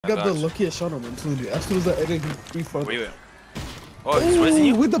I got the luckiest shot on him too. As soon as I edit, he fought. Where you at? Oh, he's raising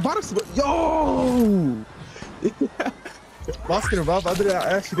you? With the bottom spot. Yo! Basket and Rob, I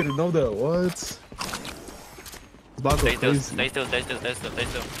actually didn't know that. What? Stay still, stay still, stay still, stay still, stay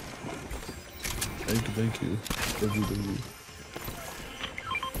still. Thank you, thank you. Thank you, thank you.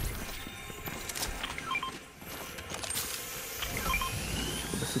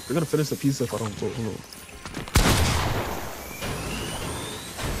 They're gonna finish the pizza if I don't go. Hold on.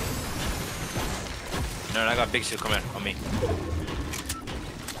 No, I got big shit coming on me.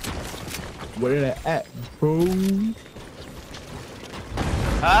 Where they at, bro?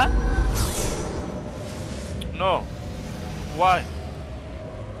 Huh? No. Why?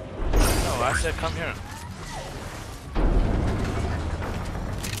 No, I said come here.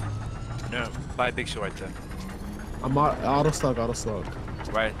 No, buy big shit right there. I'm out of stock, out of stock.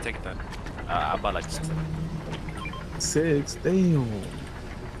 Right, take it then. I bought like 6. 6? Damn.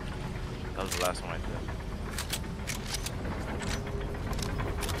 That was the last one right there.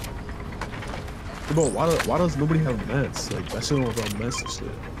 Bro, why does nobody have meds? Like, that shit was on meds and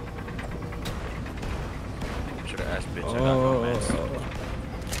shit. Should've asked bitch, I got no meds.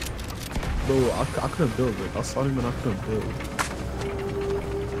 Bro, I couldn't build it. I was starting and I couldn't build.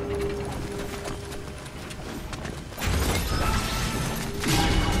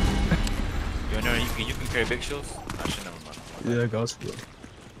 You know, you can carry big shields? I should never mind. Yeah, I got you.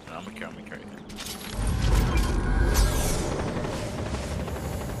 No, I'm gonna carry it.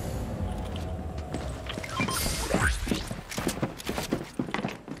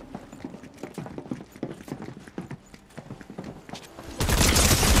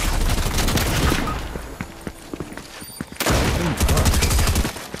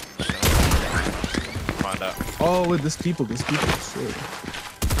 Oh, wait, there's people, shit.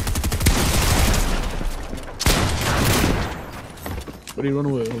 Where do you run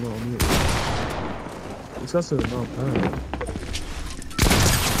away? Hold on, I'm here. These guys are not bad.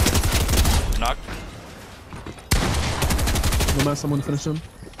 Knock. No man, someone finish him.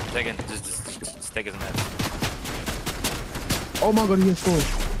 Take it, just take his net. Oh my god, he has 4.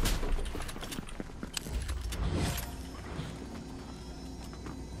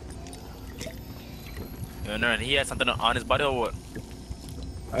 No, he had something on his body or what?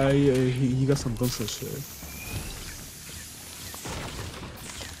 Yeah, he got some guns and shit.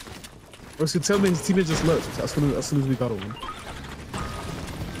 Or so tell me his teammate just left as soon as we got him.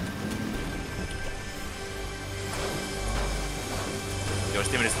 Your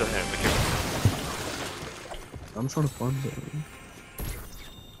teammate is still here, be careful. I'm trying to find them.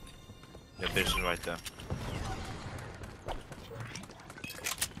 Your bitch is right there.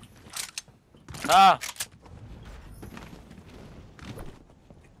 Ah!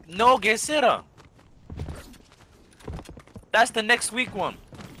 No, Gesera! That's the next week one.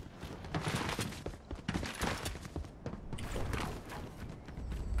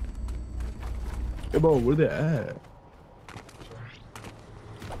 Hey bro, where they at?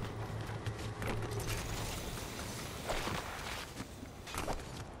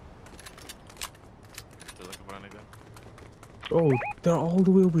 Still looking for a nigga? Oh, they're all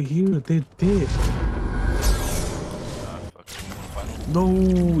the way over here. They're dead. No,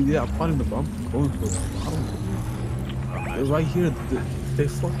 yeah, I'm finding them. I'm going for them. I don't know. They're right here. They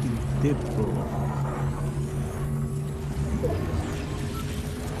fucking did, bro.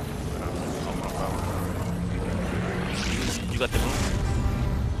 You got the room?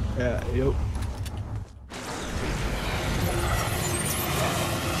 Yeah, yo.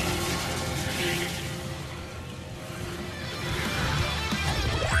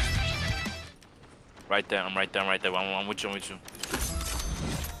 Right there, I'm right there, I'm with you,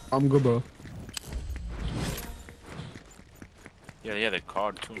 I'm good, bro. Yeah, the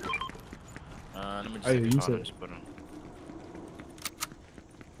card too. Let me just Hey, take the you card said. and just put it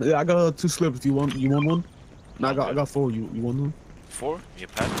on. Yeah, I got 2 slips. You want one? No, I got 4. You want one? 4? You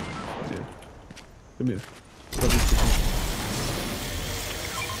pass? Yeah. Come here.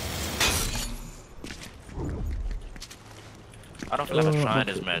 I don't feel like I'm trying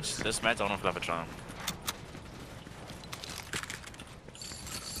this match. This match, I don't feel like I'm trying.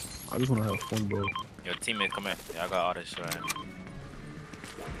 I just wanna have fun, bro. Your teammate, come here. Yeah, I got all this shit right.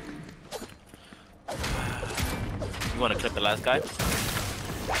 You wanna clip the last guy? With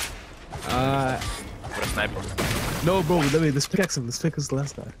a sniper? No, bro. Let's pickaxe him. Let's pickaxe the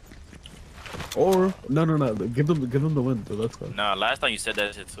last guy. Or no. Give them the win. The last guy. Nah, last time you said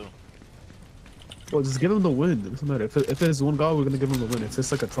that shit too. Well, just give him the win. It doesn't matter. If it's one guy, we're gonna give him the win. If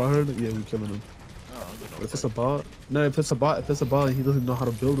it's like a tryhard, yeah, we're killing him. But if it's a bot, no. If it's a bot, and he doesn't know how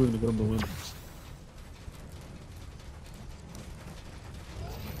to build, we're gonna get him the win.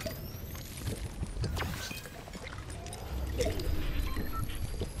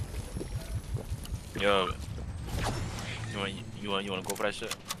 Yo, you wanna go for that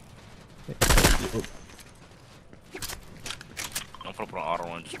shit? I'm gonna put on auto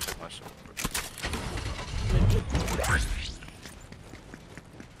run just to check my shit.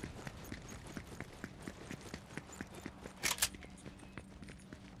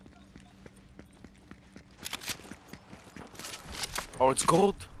 Oh, it's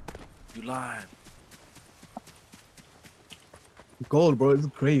gold. You lying? Gold, bro. It's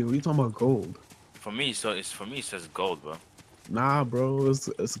great. What are you talking about, gold? For me, so it's for me. It says gold, bro. Nah, bro.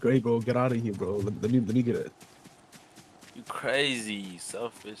 It's great, bro. Get out of here, bro. Let me get it. You crazy, you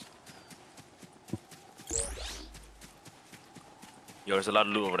selfish. Yo, there's a lot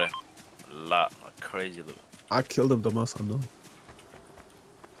of loot over there. A lot, like crazy loot. I killed him the most I know.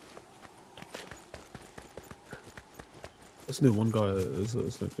 This new one guy is a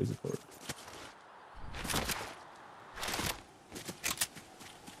crazy part.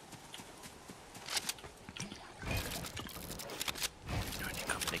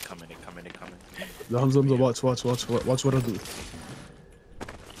 They coming. The Hamza, watch what I do.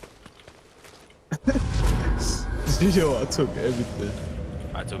 Yo, I took everything.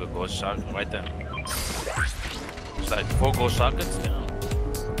 I took a gold shotgun right there. It's like 4 gold shotguns. Damn.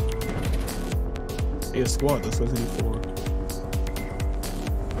 Hey, a squad. That's Resident Evil 4.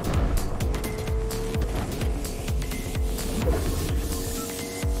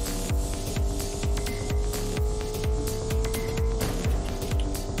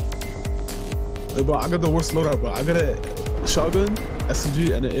 Hey, bro, I got the worst loadout, bro. I got a shotgun,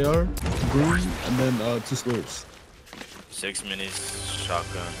 SMG, and an AR, broom, and then 2 slurps. 6 minis,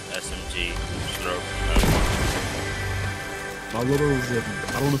 shotgun, SMG, slurp. My loadout was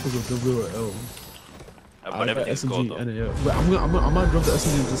I don't know if it was a W or L. But I got everything's gold SMG though. and an AR. But I might drop the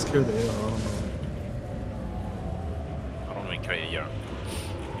SMG and just carry the AR. I don't know. I don't even carry a yarn.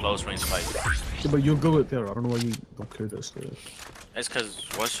 Close range fight. Yeah, but you'll go with AR. I don't know why you don't carry that shit. It's because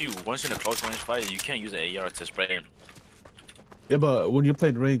once you're in a close range fight, you can't use an AR to spray him. Yeah, but when you're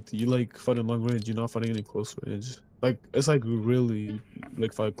playing ranked, you like fighting long range. You're not fighting any close range. Like it's like really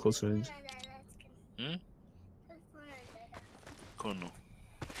like fight close range. Hmm? Cool. No.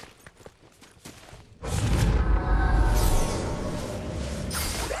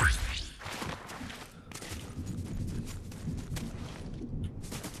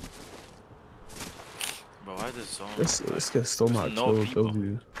 But why does zone? This guy's still not no killed. people.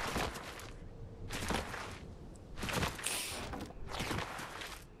 W.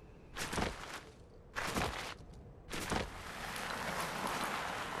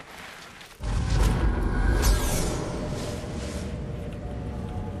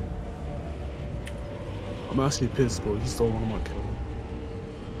 I'm actually pissed, bro. He stole one of my kills.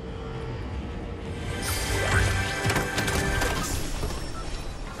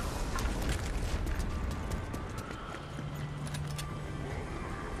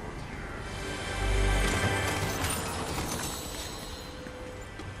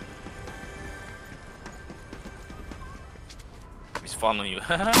 He's following you.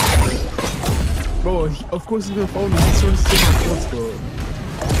 Bro, of course he's gonna follow me. He's trying to steal my kills, bro.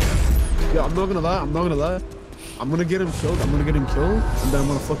 Yeah, I'm not gonna lie. I'm gonna get him killed, and then I'm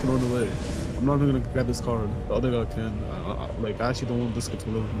gonna fucking run away. I'm not even gonna grab this card. The other guy can. Like, I actually don't want this guy to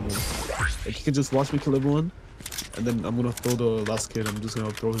live anymore. Like, he can just watch me kill everyone, and then I'm gonna throw the last kid. I'm just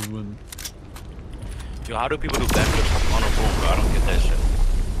gonna throw him in. Yo, how do people do backflips on a room, bro? I don't get that shit.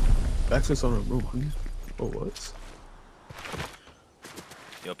 Backflips on a room, huh? Oh, what?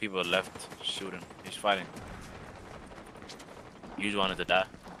 Yo, people left shooting. He's fighting. You just wanted to die.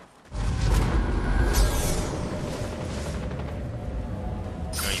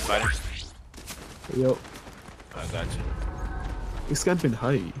 Are you fighting? Yo, I got you. he's camping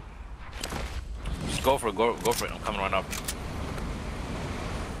high. Just go for it. Go for it. I'm coming right up.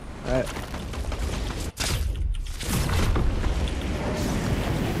 Alright.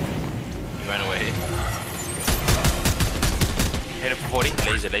 He ran away. Hit him for 40.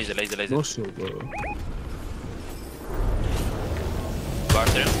 Laser. No shit, bro. Go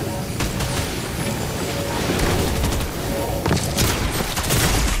after him.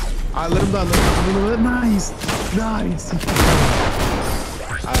 I let him down. Nice. Nice.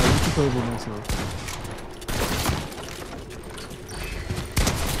 Alright, we can play one also.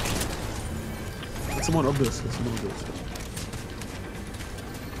 There's someone up this.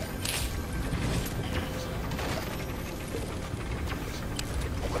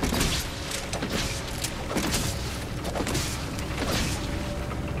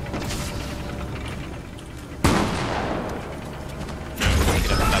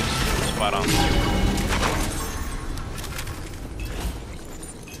 Spot on.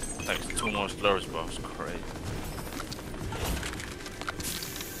 2 more slurs, bro. It's crazy.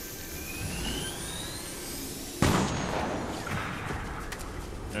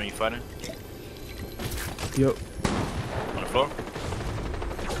 You know you fighting? Yep. On the floor?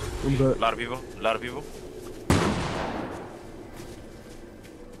 I'm good. A lot of people? A lot of people?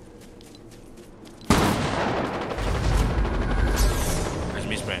 Where's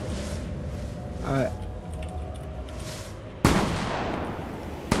me spraying? Alright.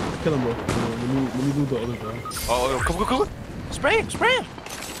 Kill him, bro. Let me do the other guy. Oh, come. Spray him, spray him.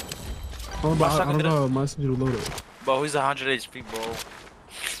 Oh, but I don't know. My SMG reloaded. Bro, he's 100 HP, bro.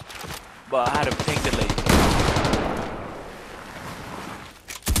 But I had a ping delay.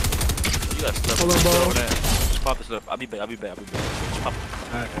 You got slurp. Hold on, bro. Over there. Just pop the slurp. I'll be back. Just pop it.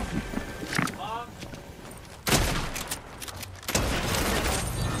 Alright.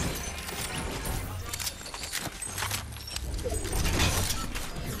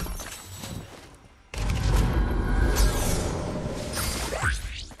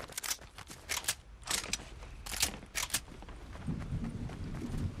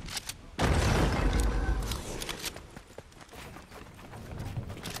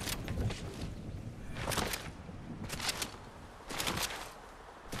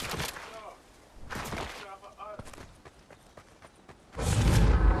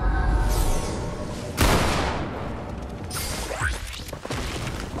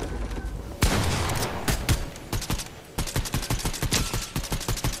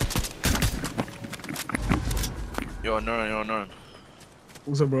 Yo, no.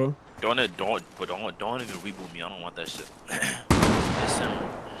 What's up, bro? Don't even reboot me. I don't want that shit. Listen,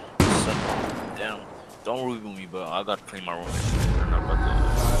 damn. Don't reboot me, bro. I gotta clean my room. I'm not about to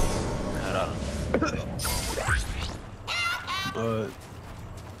head out.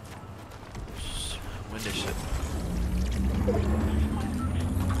 Win this shit.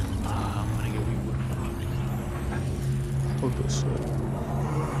 I'm gonna get rebooted. Fuck this shit.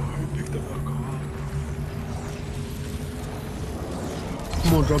 Pick the fuck up.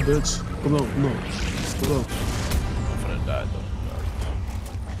 Come on, drop, bitch. Come on, come on. Still up. I'm finna die, though.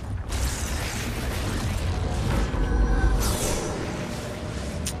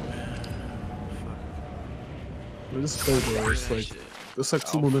 Man, just play, bro. It's like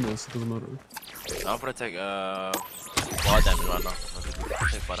 2 more minutes. It doesn't matter. I'm gonna take ball damage right now.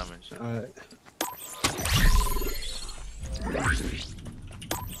 Take ball damage. Alright.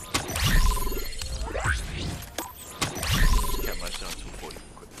 Just kept my shit on 240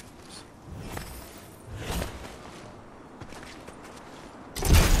 quick.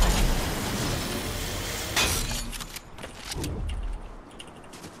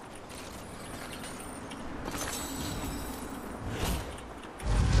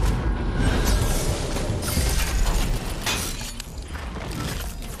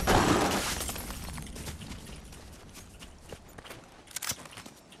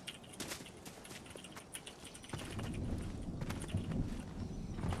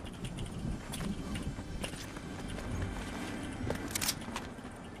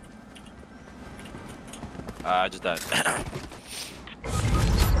 I just died.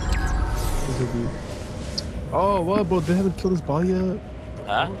 Oh, what, bro? They haven't killed this ball yet?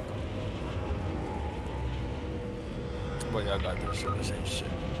 Huh? Well, y'all got this shit, the same shit.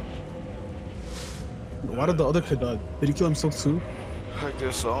 Why did the other kid die? Did he kill himself too? I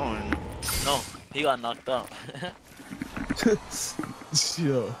guess so. No, he got knocked out. Yeah.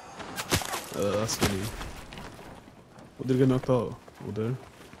 That's funny. What did he get knocked out? Over there?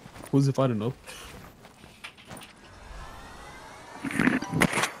 Who's he fighting though?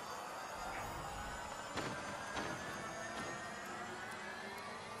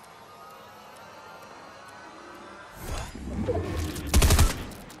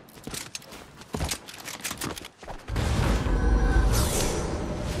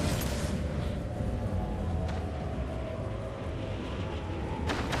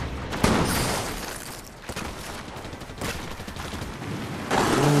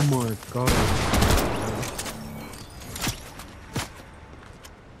 Oh my god.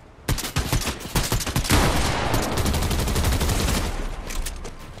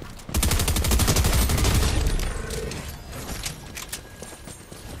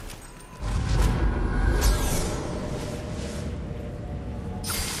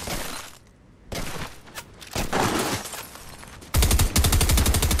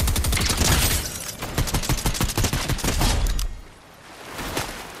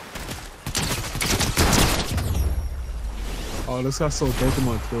 Oh, this guy stole both of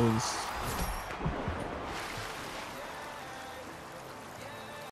my kills.